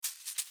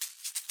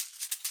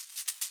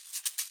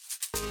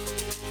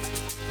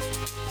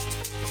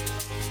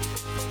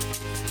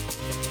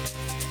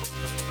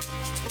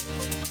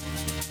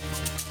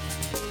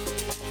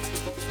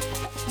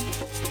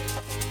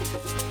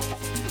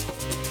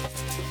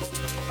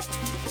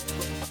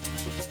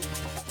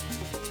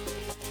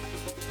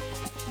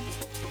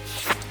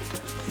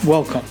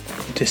Welcome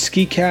to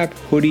Ski Cap,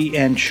 Hoodie,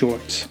 and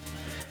Shorts,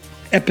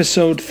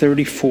 Episode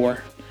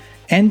 34,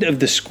 End of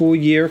the School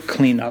Year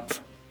Cleanup.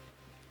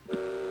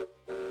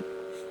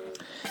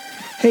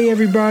 Hey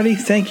everybody,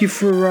 thank you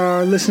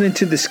for listening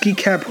to the Ski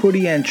Cap,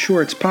 Hoodie, and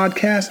Shorts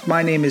podcast.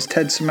 My name is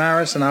Ted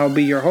Samaras and I'll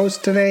be your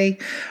host today.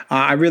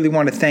 I really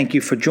want to thank you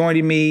for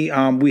joining me.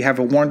 We have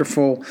a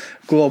wonderful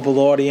global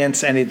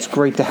audience and it's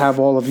great to have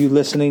all of you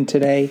listening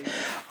today.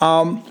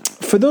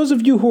 For those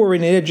of you who are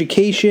in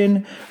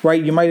education,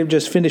 right, you might have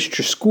just finished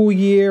your school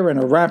year and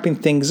are wrapping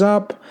things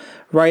up,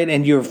 right,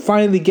 and you're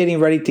finally getting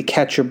ready to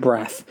catch your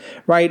breath,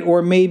 right?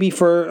 Or maybe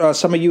for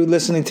some of you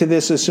listening to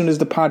this as soon as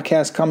the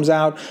podcast comes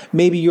out,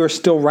 maybe you're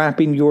still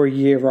wrapping your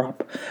year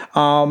up.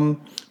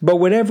 But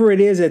whatever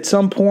it is, at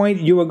some point,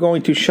 you are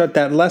going to shut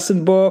that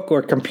lesson book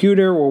or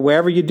computer or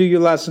wherever you do your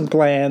lesson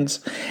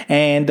plans.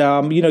 And,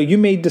 you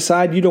may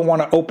decide you don't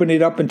want to open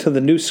it up until the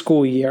new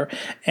school year.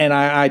 And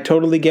I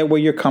totally get where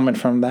you're coming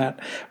from that,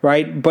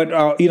 right? But,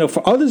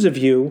 for others of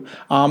you,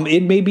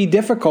 it may be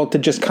difficult to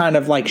just kind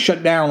of like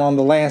shut down on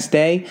the last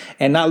day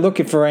and not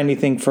looking for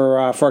anything for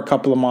a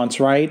couple of months,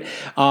 right?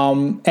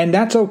 And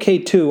that's okay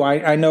too.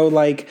 I know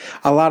like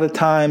a lot of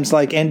times,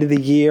 like end of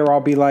the year, I'll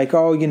be like,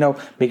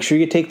 make sure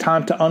you take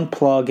time to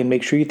unplug and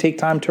make sure you take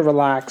time to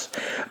relax.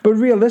 But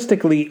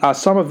realistically,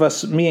 some of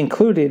us, me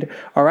included,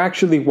 are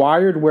actually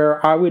wired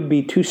where I would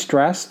be too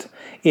stressed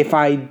if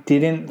I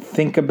didn't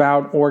think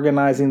about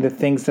organizing the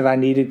things that I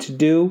needed to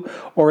do,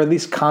 or at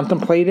least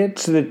contemplate it,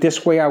 so that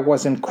this way I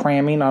wasn't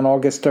cramming on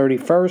August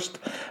 31st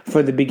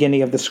for the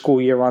beginning of the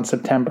school year on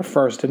September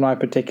 1st in my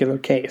particular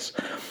case.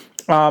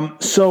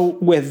 So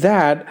with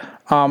that,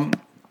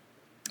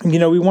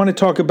 we want to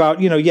talk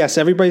about, yes,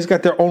 everybody's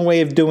got their own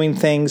way of doing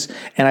things,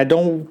 and I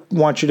don't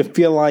want you to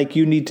feel like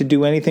you need to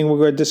do anything we're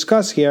going to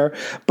discuss here,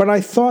 but I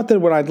thought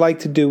that what I'd like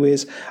to do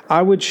is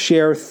I would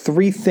share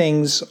three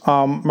things,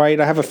 right?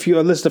 I have a few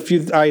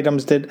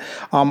items that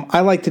I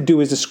like to do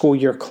as the school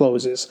year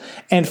closes.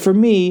 And for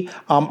me,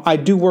 I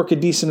do work a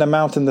decent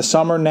amount in the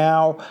summer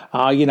now,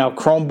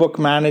 Chromebook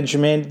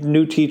management,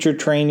 new teacher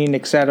training,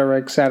 et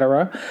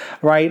cetera,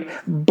 right?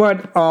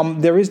 But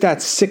there is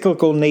that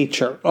cyclical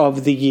nature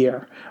of the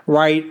year.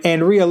 Right.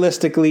 And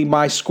realistically,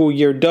 my school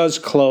year does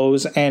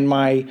close and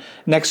my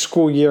next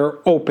school year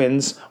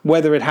opens,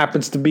 whether it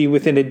happens to be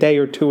within a day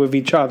or two of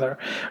each other.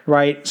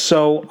 Right.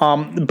 So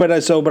but I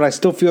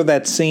still feel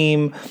that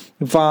same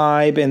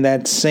vibe and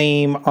that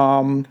same,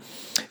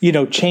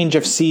 change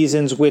of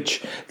seasons,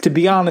 which, to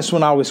be honest,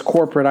 when I was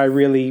corporate, I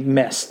really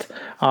missed.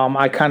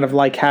 I kind of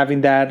like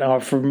having that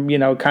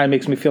it kind of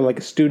makes me feel like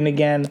a student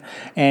again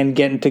and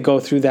getting to go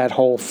through that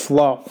whole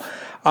flow.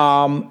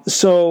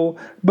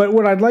 But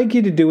what I'd like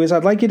you to do is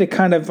I'd like you to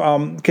kind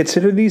of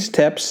consider these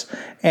tips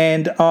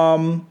and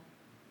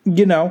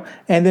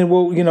and then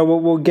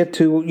we'll get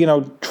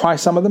to, try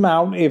some of them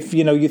out if,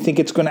 you think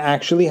it's going to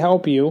actually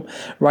help you,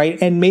 right?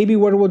 And maybe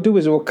what it will do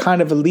is it will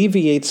kind of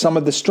alleviate some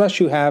of the stress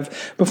you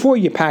have before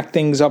you pack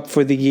things up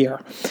for the year.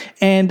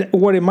 And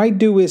what it might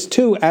do is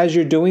too, as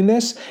you're doing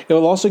this, it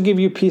will also give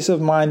you peace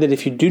of mind that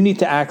if you do need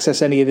to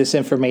access any of this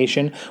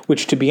information,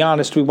 which to be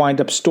honest, we wind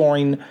up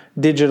storing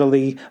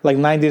digitally, like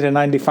 90 to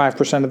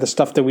 95% of the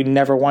stuff that we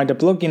never wind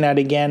up looking at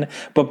again,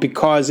 but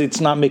because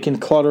it's not making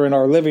clutter in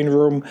our living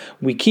room,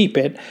 we keep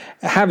it.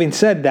 Having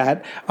said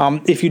that,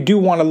 if you do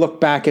want to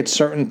look back at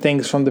certain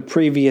things from the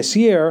previous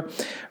year,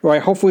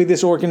 right, hopefully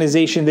this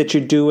organization that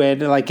you do at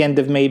like end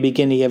of May,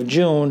 beginning of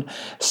June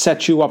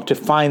sets you up to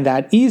find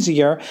that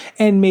easier.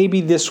 And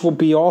maybe this will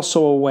be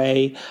also a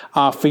way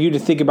for you to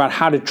think about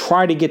how to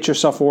try to get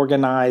yourself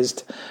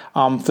organized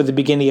for the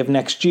beginning of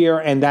next year.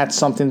 And that's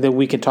something that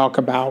we can talk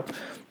about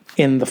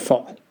in the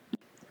fall.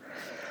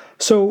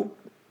 So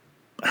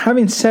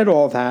having said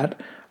all that,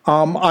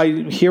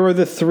 here are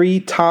the three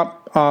top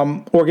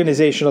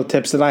organizational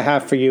tips that I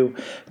have for you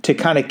to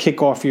kind of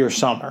kick off your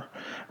summer,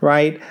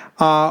 right?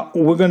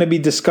 We're going to be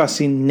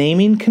discussing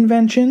naming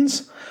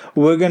conventions.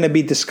 We're going to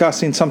be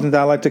discussing something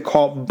that I like to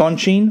call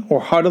bunching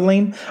or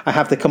huddling. I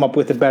have to come up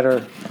with a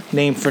better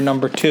name for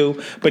number 2,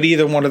 but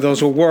either one of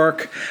those will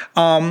work.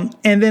 And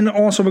then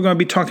also we're going to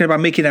be talking about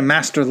making a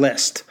master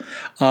list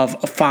of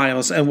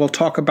files, and we'll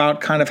talk about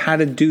kind of how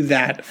to do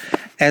that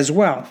as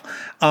well.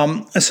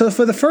 So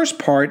for the first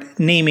part,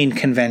 naming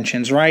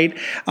conventions, right?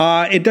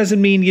 It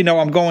doesn't mean,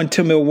 I'm going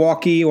to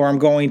Milwaukee or I'm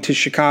going to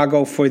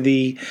Chicago for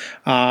the,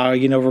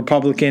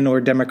 Republican or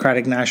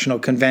Democratic National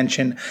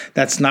Convention.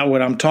 That's not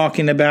what I'm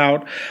talking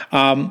about.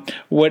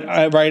 What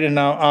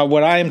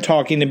I am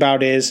talking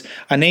about is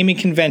a naming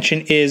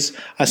convention is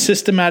a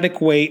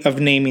systematic way of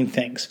naming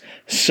things.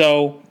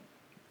 So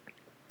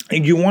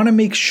you want to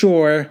make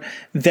sure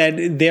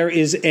that there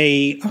is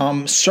a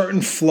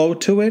certain flow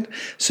to it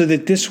so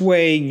that this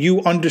way you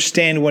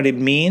understand what it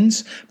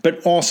means,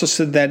 but also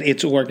so that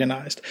it's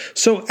organized.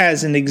 So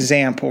as an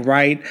example,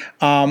 right,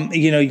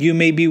 you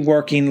may be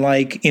working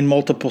like in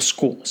multiple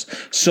schools.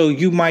 So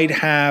you might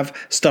have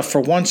stuff for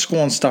one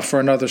school and stuff for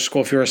another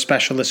school if you're a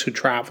specialist who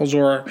travels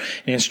or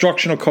an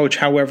instructional coach,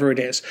 however it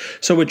is.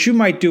 So what you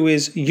might do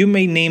is you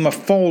may name a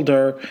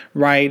folder,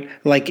 right,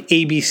 like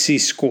ABC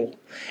School.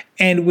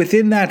 And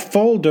within that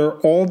folder,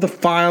 all the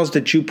files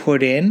that you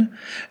put in,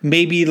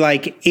 maybe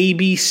like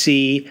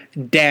ABC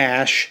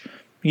dash,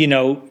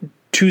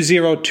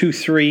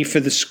 2023 for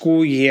the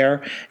school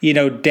year,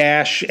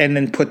 dash, and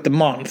then put the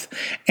month.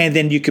 And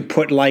then you could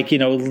put lit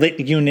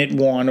unit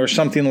 1 or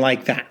something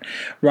like that,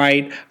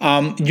 right?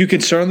 You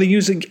can certainly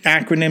use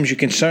acronyms, you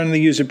can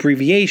certainly use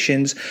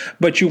abbreviations,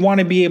 but you want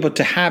to be able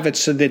to have it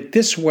so that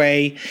this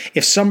way,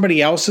 if somebody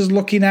else is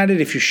looking at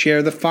it, if you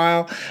share the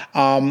file,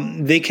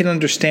 they can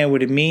understand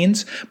what it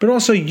means, but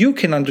also you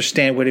can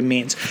understand what it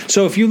means.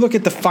 So if you look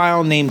at the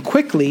file name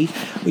quickly,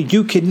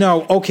 you can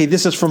know, okay,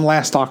 this is from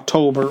last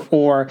October,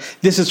 or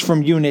this is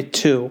from Unit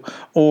 2,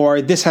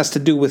 or this has to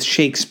do with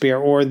Shakespeare,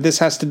 or this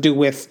has to do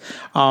with,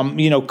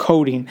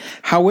 coding.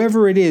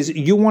 However it is,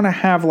 you want to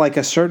have like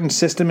a certain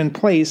system in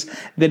place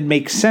that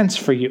makes sense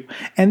for you.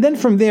 And then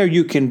from there,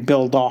 you can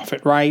build off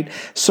it, right?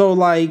 So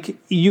like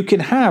you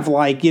can have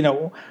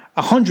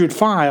 100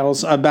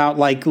 files about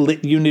like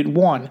lit unit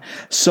 1.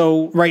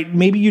 So, right,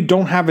 maybe you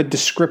don't have a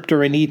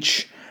descriptor in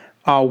each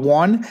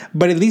one,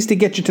 but at least to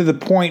get you to the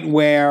point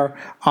where,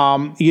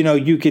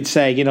 you could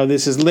say,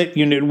 this is lit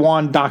unit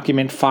 1,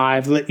 document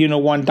 5, lit unit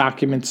 1,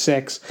 document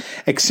 6,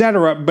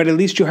 etc. But at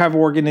least you have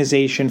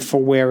organization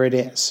for where it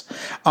is.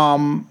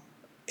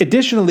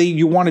 Additionally,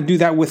 you want to do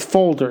that with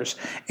folders.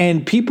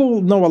 And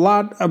people know a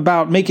lot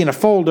about making a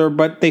folder,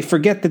 but they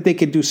forget that they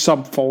could do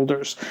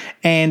subfolders.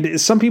 And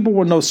some people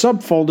will know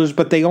subfolders,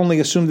 but they only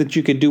assume that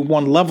you could do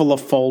one level of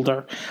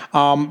folder.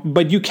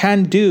 But you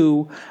can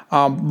do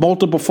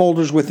multiple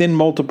folders within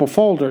multiple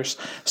folders.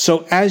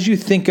 So as you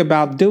think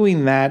about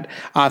doing that,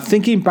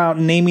 thinking about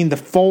naming the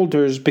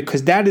folders,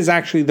 because that is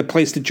actually the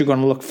place that you're going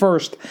to look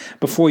first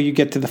before you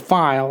get to the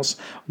files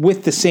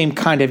with the same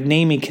kind of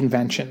naming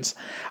conventions.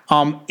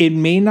 It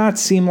may not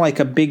seem like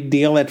a big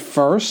deal at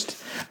first,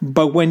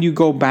 but when you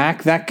go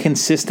back, that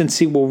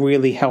consistency will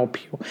really help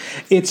you.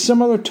 It's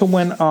similar to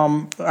when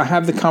I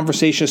have the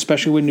conversation,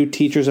 especially with new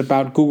teachers,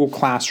 about Google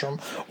Classroom,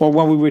 or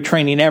when we were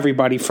training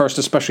everybody first,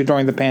 especially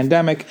during the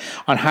pandemic,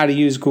 on how to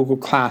use Google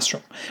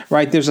Classroom,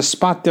 right? There's a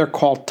spot there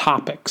called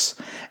Topics.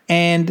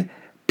 And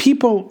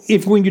people,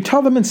 when you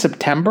tell them in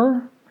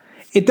September,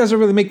 it doesn't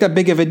really make that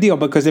big of a deal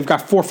because they've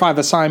got 4 or 5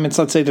 assignments,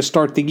 let's say, to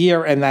start the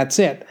year, and that's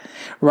it,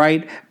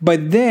 right?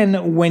 But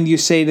then when you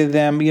say to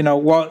them,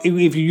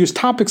 if you use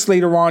topics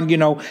later on,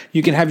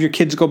 you can have your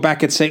kids go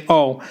back and say,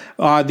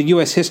 the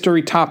U.S.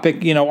 history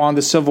topic, on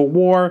the Civil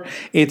War,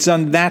 it's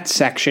on that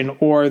section,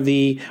 or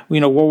the,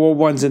 World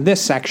War I's in this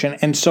section.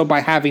 And so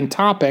by having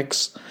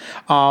topics,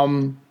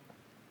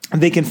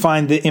 they can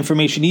find the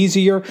information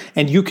easier,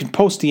 and you can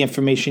post the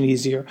information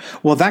easier.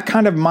 Well, that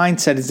kind of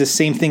mindset is the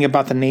same thing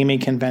about the naming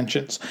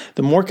conventions.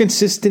 The more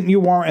consistent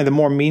you are, and the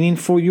more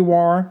meaningful you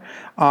are,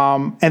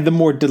 and the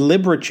more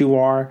deliberate you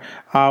are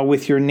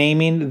with your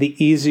naming, the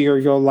easier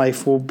your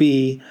life will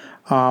be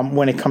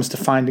when it comes to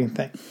finding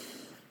things.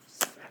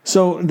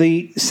 So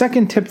the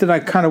second tip that I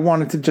kind of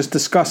wanted to just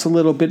discuss a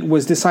little bit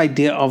was this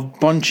idea of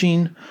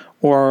bunching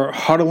or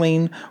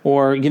huddling,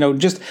 or,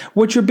 just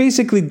what you're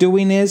basically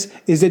doing is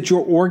that you're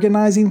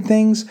organizing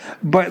things.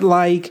 But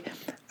like,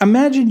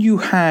 imagine you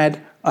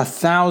had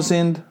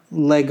 1,000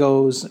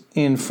 Legos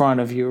in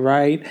front of you,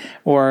 right?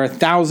 Or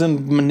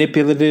 1,000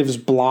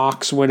 manipulatives,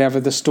 blocks,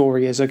 whatever the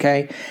story is,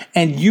 okay?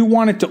 And you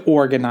wanted to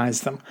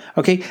organize them,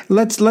 okay?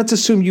 Let's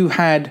assume you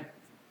had,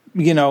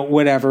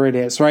 whatever it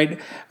is, right?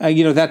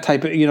 That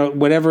type of,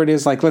 whatever it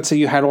is, like, let's say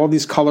you had all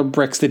these color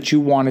bricks that you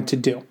wanted to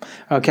do,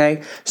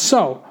 okay?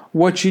 So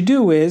what you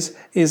do is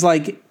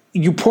like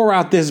you pour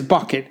out this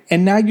bucket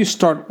and now you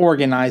start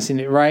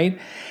organizing it, right?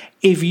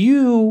 If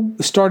you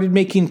started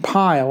making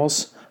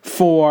piles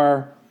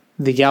for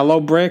the yellow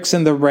bricks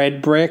and the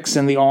red bricks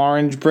and the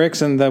orange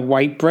bricks and the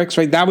white bricks,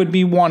 right? That would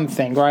be one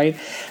thing, right?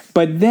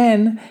 But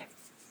then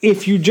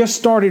if you just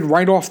started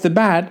right off the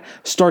bat,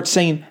 start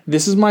saying,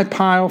 this is my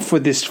pile for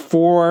this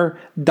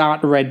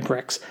 4-dot red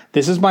bricks.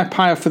 This is my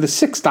pile for the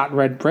 6-dot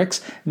red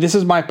bricks. This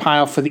is my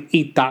pile for the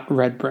 8-dot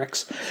red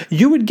bricks.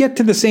 You would get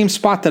to the same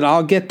spot that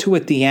I'll get to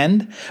at the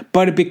end,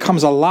 but it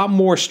becomes a lot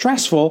more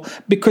stressful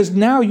because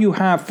now you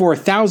have, for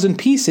 1,000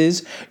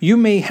 pieces, you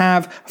may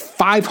have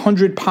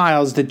 500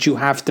 piles that you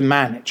have to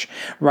manage,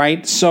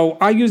 right? So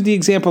I use the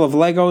example of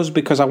Legos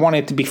because I want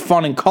it to be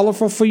fun and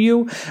colorful for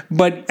you,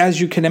 but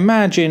as you can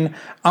imagine,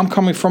 I'm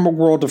coming from a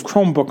world of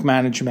Chromebook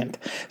management.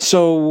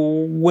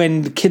 So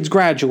when kids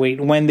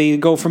graduate, when they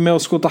go from middle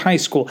school to high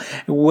school,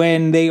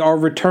 when they are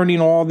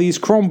returning all these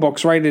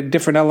Chromebooks, right, at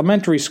different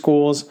elementary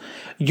schools,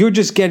 you're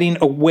just getting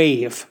a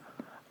wave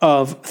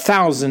of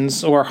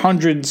thousands or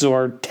hundreds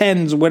or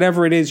tens,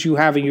 whatever it is you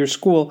have in your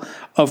school,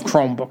 of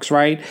Chromebooks,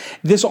 right?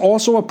 This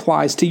also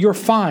applies to your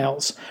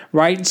files,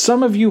 right?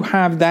 Some of you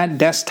have that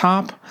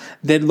desktop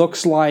that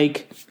looks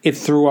like it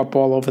threw up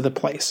all over the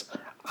place.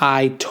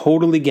 I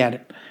totally get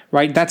it.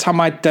 Right? That's how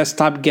my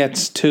desktop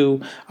gets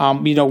to,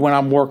 when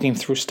I'm working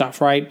through stuff,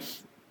 right?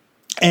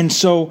 And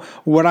so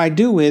what I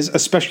do is,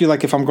 especially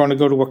like if I'm going to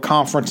go to a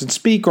conference and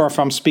speak, or if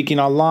I'm speaking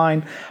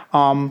online,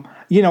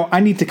 I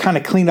need to kind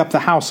of clean up the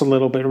house a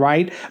little bit,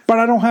 right? But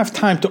I don't have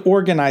time to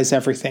organize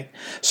everything.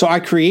 So I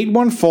create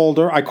one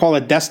folder. I call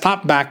it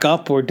desktop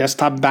backup or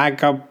desktop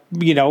backup,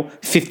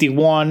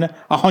 51,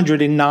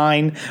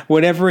 109,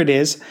 whatever it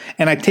is.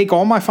 And I take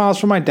all my files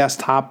from my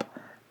desktop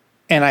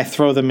and I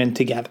throw them in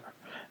together.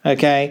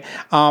 Okay.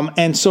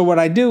 And so what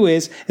I do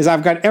is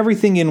I've got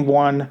everything in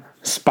one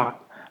spot.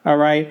 All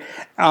right.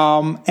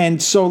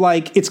 And so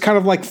like, it's kind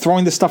of like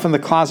throwing the stuff in the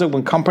closet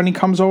when company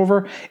comes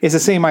over. It's the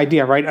same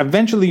idea, right?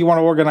 Eventually you want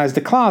to organize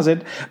the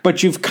closet,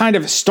 but you've kind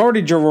of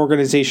started your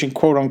organization,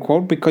 quote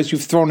unquote, because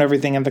you've thrown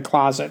everything in the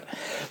closet.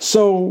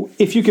 So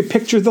if you could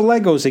picture the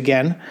Legos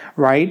again,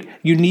 right,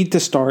 you need to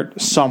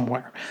start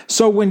somewhere.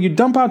 So when you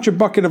dump out your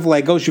bucket of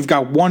Legos, you've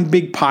got one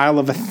big pile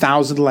of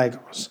 1,000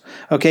 Legos.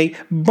 Okay.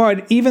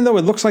 But even though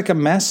it looks like a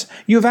mess,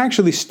 you've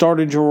actually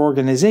started your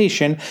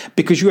organization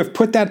because you have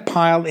put that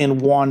pile in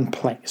one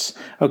place,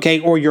 okay?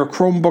 Or your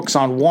Chromebooks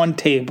on one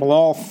table,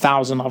 all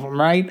 1,000 of them,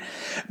 right?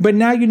 But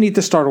now you need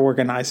to start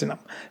organizing them.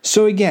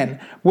 So again,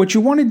 what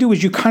you want to do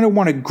is you kind of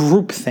want to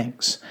group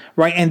things,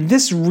 right? And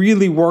this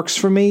really works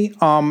for me.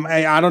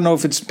 I don't know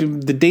if it's the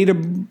data,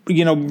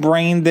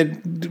 brain,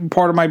 that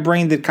part of my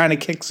brain that kind of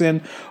kicks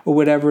in or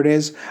whatever it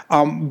is.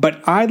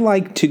 But I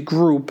like to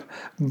group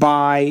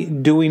by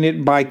doing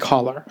it by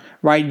color,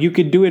 right? You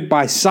could do it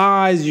by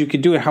size. You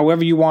could do it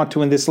however you want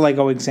to in this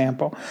Lego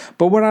example.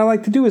 But what I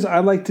like to do is I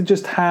like to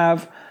just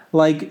have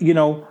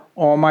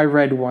all my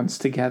red ones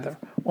together,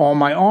 all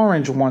my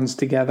orange ones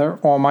together,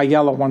 all my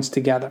yellow ones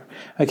together.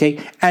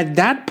 Okay. At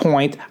that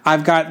point,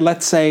 I've got,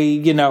 let's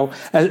say,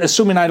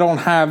 assuming I don't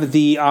have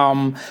the,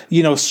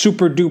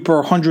 super duper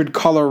 100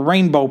 color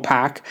rainbow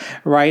pack,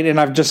 right? And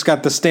I've just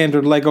got the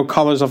standard Lego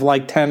colors of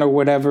like 10 or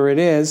whatever it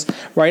is,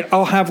 right?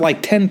 I'll have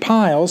like 10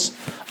 piles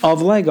of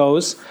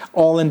Legos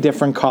all in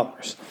different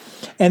colors.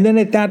 And then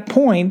at that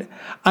point,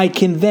 I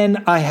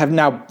have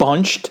now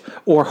bunched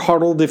or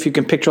huddled, if you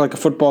can picture like a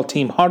football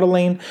team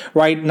huddling,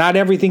 right? Not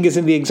everything is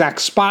in the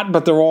exact spot,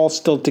 but they're all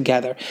still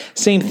together.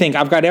 Same thing.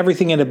 I've got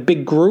everything in a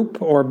big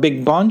group or a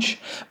big bunch,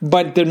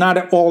 but they're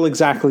not all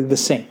exactly the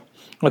same.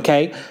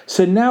 Okay,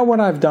 so now what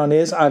I've done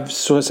is I've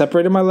sort of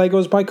separated my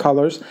Legos by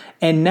colors,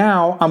 and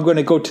now I'm going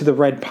to go to the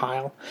red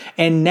pile.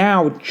 And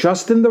now,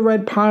 just in the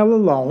red pile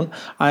alone,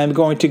 I am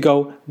going to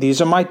go,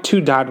 these are my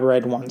 2-dot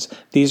red ones.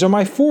 These are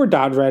my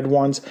 4-dot red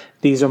ones.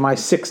 These are my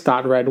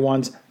 6-dot red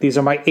ones. These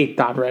are my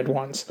 8-dot red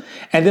ones.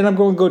 And then I'm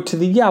going to go to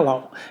the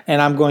yellow,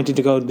 and I'm going to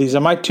go, these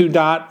are my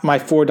 2-dot, my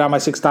 4-dot, my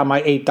 6-dot,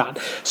 my 8-dot.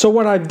 So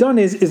what I've done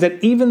is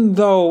that even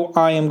though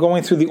I am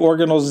going through the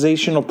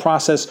organizational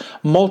process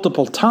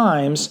multiple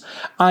times,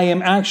 I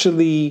am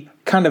actually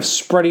kind of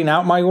spreading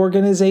out my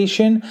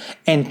organization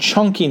and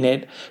chunking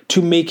it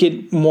to make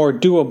it more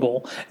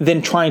doable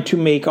than trying to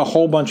make a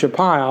whole bunch of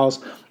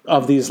piles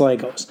of these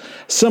Legos.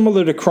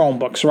 Similar to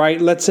Chromebooks,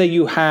 right? Let's say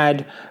you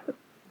had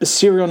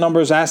serial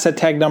numbers, asset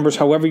tag numbers,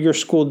 however your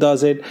school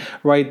does it,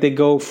 right? They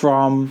go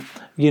from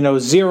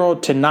 0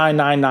 to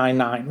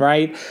 9999,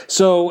 right?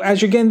 So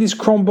as you're getting these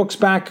Chromebooks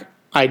back,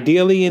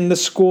 ideally in the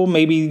school,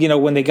 maybe,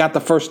 when they got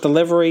the first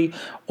delivery,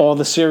 all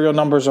the serial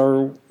numbers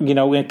are,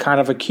 in kind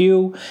of a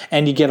queue,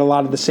 and you get a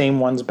lot of the same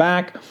ones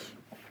back.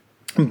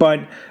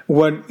 But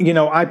what,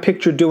 I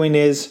picture doing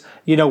is,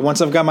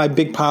 once I've got my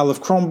big pile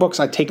of Chromebooks,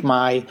 I take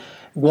my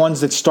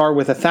ones that start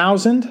with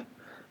 1,000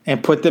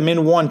 and put them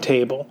in one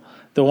table.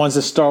 The ones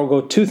that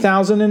go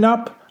 2,000 and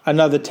up,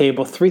 another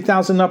table,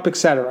 3,000 up,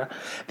 etc.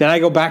 Then I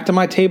go back to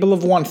my table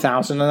of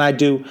 1,000 and I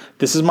do,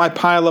 this is my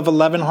pile of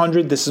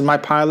 1,100, this is my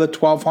pile of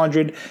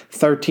 1,200,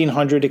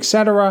 1,300,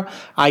 etc.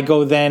 I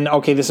go then,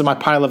 okay, this is my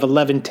pile of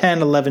 1,110,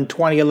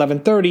 1,120,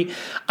 1,130,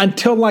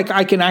 until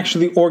I can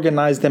actually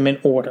organize them in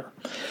order.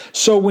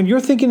 So when you're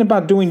thinking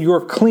about doing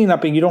your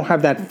cleanup and you don't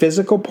have that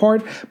physical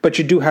part, but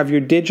you do have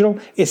your digital,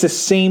 it's the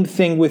same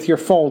thing with your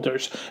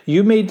folders.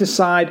 You may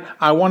decide,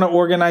 I want to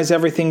organize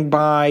everything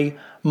by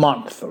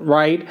month,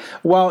 right?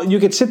 Well, you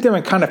could sit there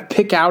and kind of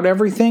pick out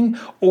everything,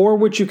 or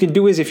what you can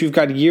do is if you've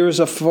got years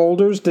of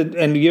folders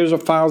and years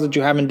of files that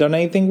you haven't done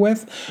anything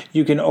with,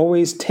 you can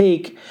always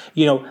take,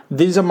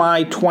 these are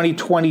my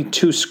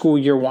 2022 school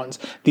year ones.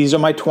 These are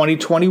my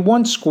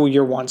 2021 school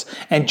year ones,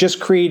 and just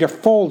create a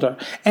folder.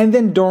 And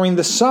then during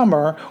the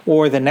summer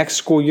or the next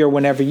school year,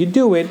 whenever you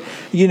do it,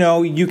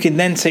 you can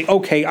then say,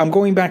 okay, I'm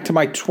going back to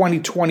my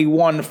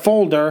 2021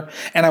 folder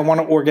and I want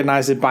to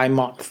organize it by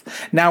month.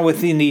 Now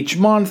within each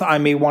month, I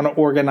may want to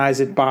organize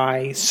it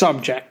by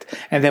subject,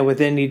 and then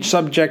within each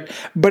subject,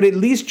 but at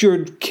least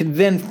you can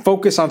then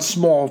focus on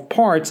small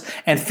parts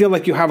and feel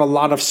like you have a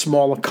lot of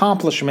small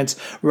accomplishments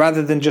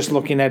rather than just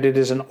looking at it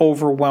as an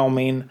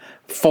overwhelming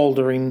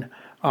foldering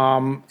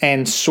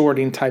and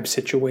sorting type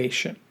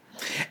situation.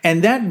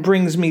 And that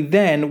brings me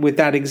then, with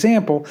that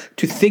example,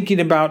 to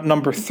thinking about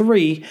number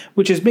 3,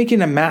 which is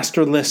making a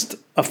master list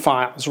of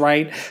files,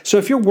 right? So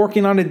if you're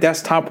working on a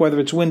desktop, whether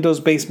it's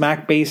Windows-based,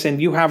 Mac-based, and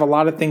you have a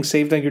lot of things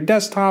saved on your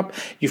desktop,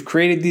 you've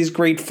created these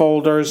great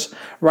folders,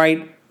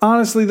 right?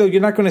 honestly, though,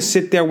 you're not going to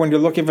sit there when you're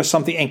looking for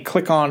something and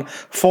click on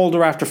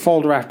folder after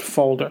folder after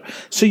folder.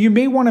 So you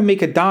may want to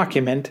make a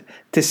document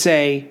to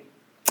say,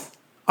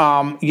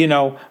 my,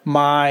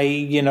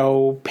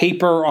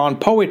 paper on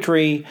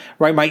poetry,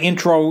 right? My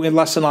intro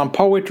lesson on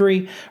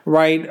poetry,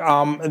 right?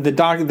 The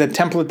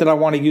template that I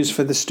want to use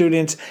for the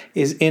students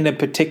is in a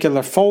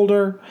particular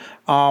folder.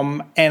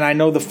 And I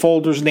know the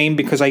folder's name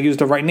because I used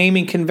the right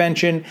naming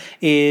convention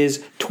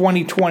is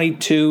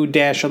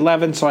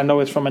 2022-11. So I know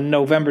it's from a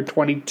November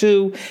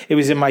 22. It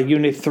was in my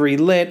Unit 3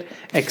 Lit,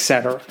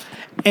 etc.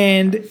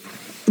 And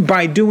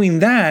by doing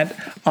that,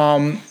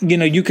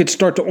 you could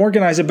start to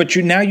organize it, but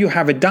now you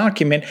have a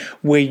document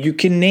where you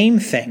can name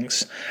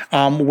things,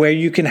 where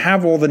you can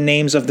have all the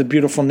names of the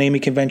beautiful naming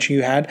convention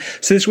you had.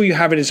 So this way you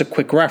have it as a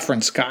quick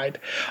reference guide.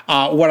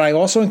 What I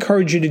also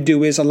encourage you to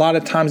do is a lot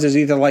of times there's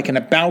either like an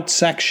about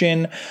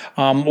section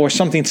or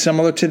something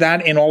similar to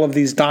that in all of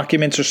these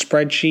documents or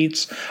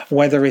spreadsheets,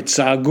 whether it's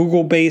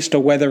Google based or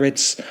whether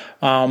it's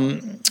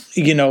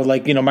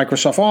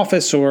Microsoft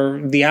Office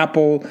or the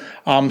Apple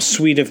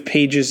suite of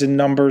Pages and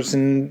Numbers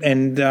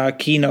and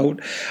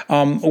Keynote,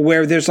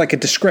 where there's like a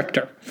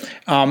descriptor,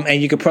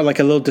 and you could put like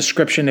a little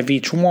description of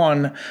each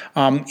one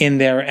in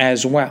there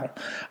as well.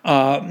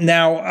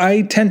 Now,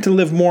 I tend to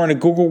live more in a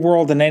Google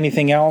world than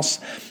anything else.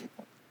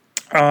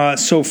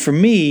 So for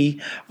me,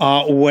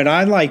 what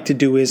I like to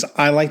do is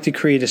I like to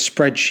create a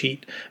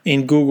spreadsheet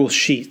in Google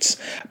Sheets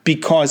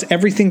because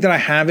everything that I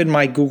have in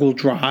my Google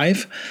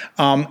Drive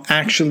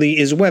actually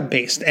is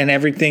web-based, and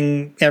every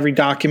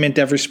document,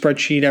 every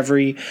spreadsheet,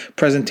 every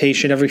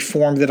presentation, every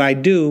form that I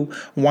do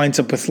winds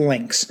up with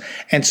links.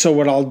 And so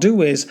what I'll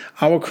do is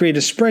I will create a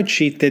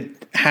spreadsheet that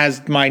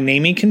has my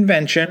naming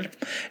convention,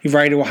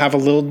 right? It will have a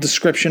little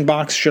description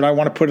box should I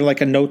want to put it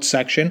like a notes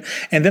section,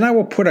 and then I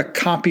will put a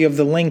copy of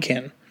the link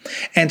in.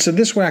 And so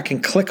this way I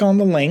can click on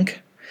the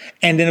link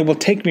and then it will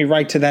take me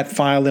right to that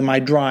file in my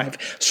drive.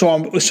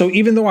 So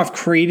even though I've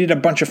created a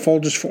bunch of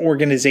folders for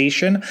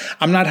organization,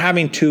 I'm not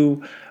having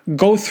to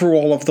go through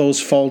all of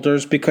those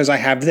folders because I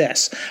have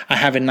this. I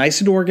have it nice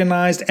and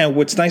organized, and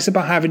what's nice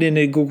about having it in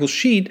a Google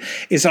Sheet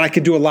is that I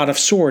could do a lot of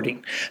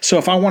sorting. So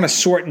if I want to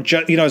sort,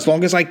 as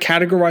long as I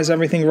categorize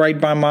everything right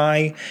by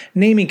my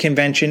naming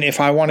convention, if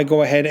I want to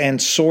go ahead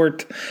and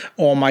sort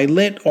all my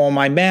lit, all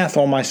my math,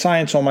 all my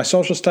science, all my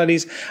social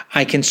studies,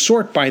 I can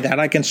sort by that.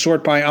 I can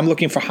sort by, I'm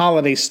looking for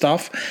holiday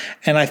stuff,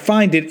 and I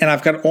find it, and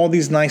I've got all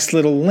these nice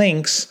little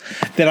links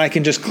that I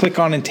can just click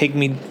on and take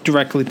me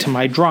directly to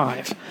my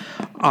drive.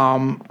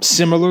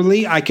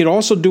 Similarly, I could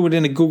also do it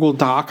in a Google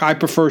Doc. I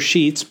prefer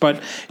Sheets,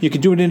 but you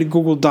could do it in a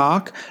Google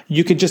Doc.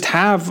 You could just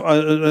have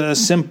a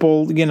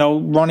simple,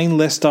 running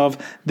list of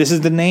this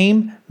is the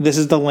name, this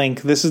is the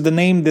link, this is the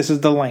name, this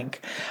is the link.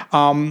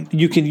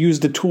 You can use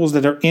the tools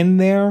that are in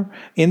there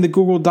in the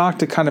Google Doc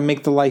to kind of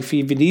make the life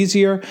even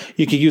easier.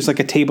 You could use like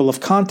a table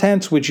of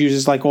contents, which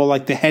uses like all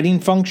like the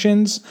heading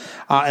functions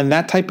and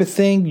that type of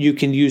thing. You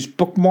can use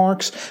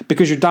bookmarks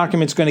because your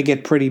document's going to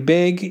get pretty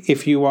big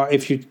if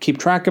you keep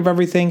track of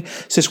everything.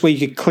 So this way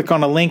you can click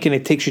on a link and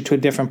it takes you to a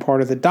different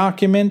part of the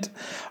document.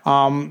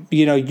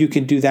 You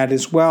can do that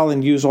as well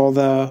and use all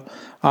the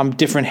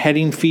different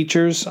heading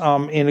features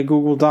in a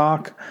Google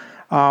Doc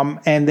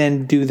and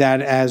then do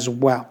that as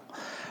well.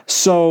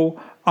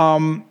 So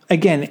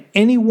again,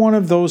 any one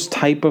of those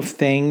type of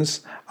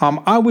things,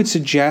 I would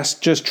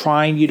suggest just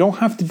trying. You don't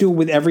have to do it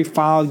with every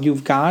file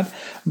you've got,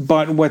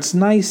 but what's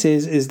nice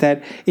is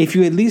that if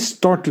you at least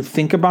start to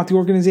think about the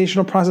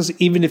organizational process,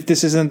 even if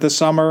this isn't the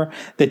summer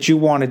that you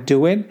want to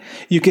do it,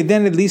 you could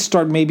then at least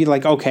start maybe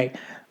like, okay,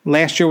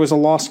 last year was a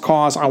lost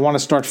cause. I want to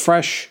start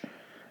fresh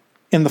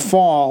in the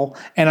fall,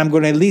 and I'm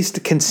going to at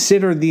least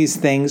consider these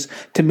things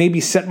to maybe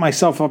set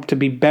myself up to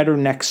be better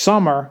next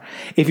summer.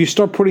 If you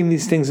start putting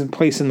these things in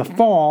place in the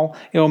fall,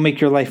 it will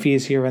make your life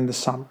easier in the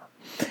summer.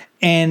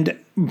 And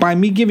by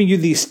me giving you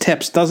these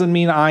tips doesn't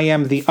mean I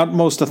am the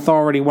utmost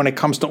authority when it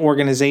comes to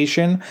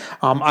organization.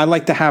 I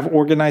like to have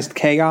organized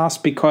chaos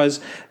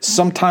because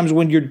sometimes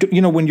when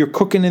you're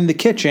cooking in the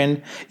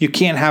kitchen, you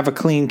can't have a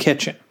clean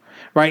kitchen.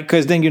 Right?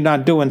 Because then you're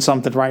not doing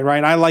something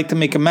right? I like to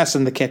make a mess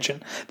in the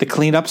kitchen. The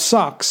cleanup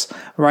sucks,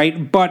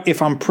 right? But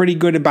if I'm pretty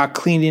good about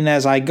cleaning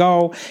as I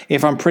go,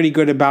 if I'm pretty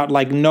good about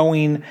like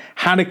knowing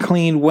how to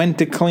clean, when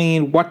to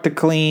clean, what to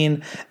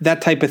clean,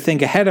 that type of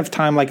thing ahead of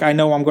time, like I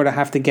know I'm going to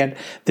have to get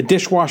the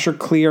dishwasher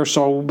clear,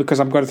 so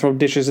because I'm going to throw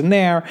dishes in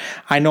there,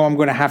 I know I'm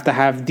going to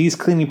have these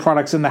cleaning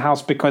products in the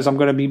house because I'm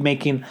going to be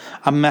making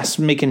a mess,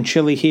 making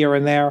chili here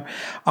and there.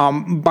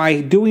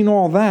 By doing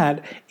all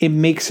that, it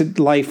makes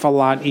life a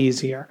lot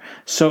easier.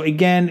 So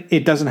again,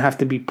 it doesn't have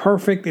to be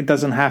perfect. It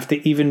doesn't have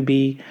to even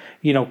be,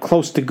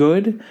 close to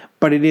good,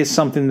 but it is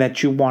something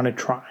that you want to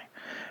try.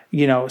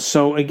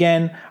 So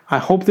again, I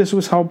hope this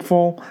was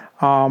helpful.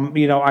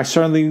 I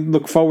certainly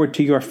look forward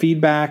to your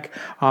feedback.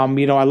 I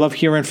love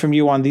hearing from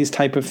you on these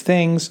type of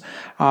things.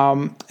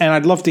 And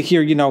I'd love to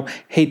hear,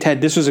 hey,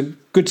 Ted, this was a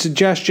good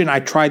suggestion. I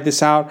tried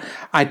this out.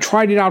 I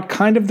tried it out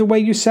kind of the way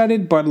you said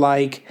it, but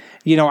like,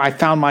 I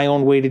found my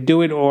own way to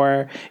do it,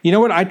 or, you know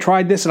what, I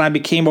tried this and I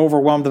became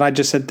overwhelmed and I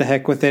just said, the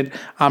heck with it,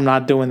 I'm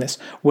not doing this.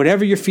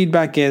 Whatever your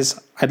feedback is,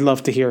 I'd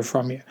love to hear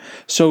from you.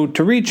 So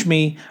to reach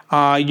me,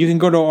 you can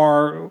go to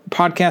our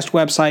podcast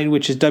website,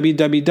 which is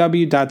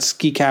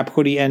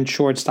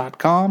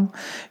www.skicaphoodieandshorts.com.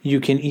 You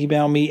can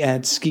email me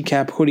at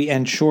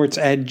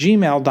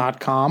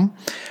skicaphoodieandshorts@gmail.com.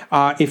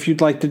 If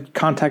you'd like to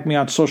contact me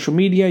on social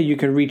media, you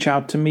can reach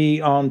out to me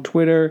on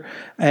Twitter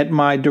at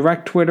my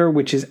direct Twitter,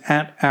 which is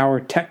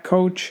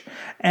 @OurTechCoach.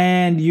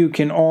 And you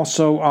can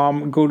also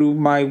go to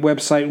my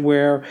website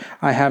where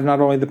I have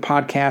not only the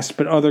podcast,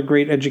 but other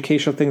great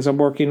educational things I'm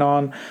working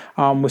on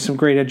with some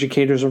great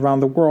educators around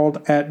the world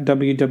at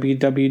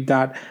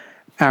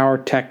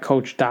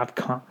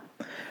www.ourtechcoach.com.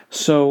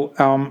 So,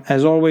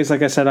 as always,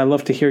 like I said, I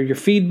love to hear your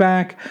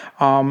feedback,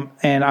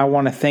 and I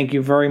want to thank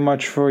you very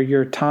much for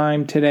your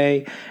time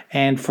today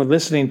and for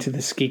listening to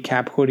the Ski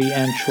Cap Hoodie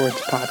and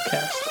Shorts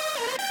podcast.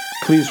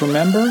 Please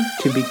remember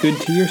to be good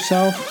to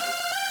yourself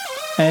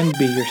and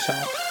be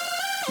yourself.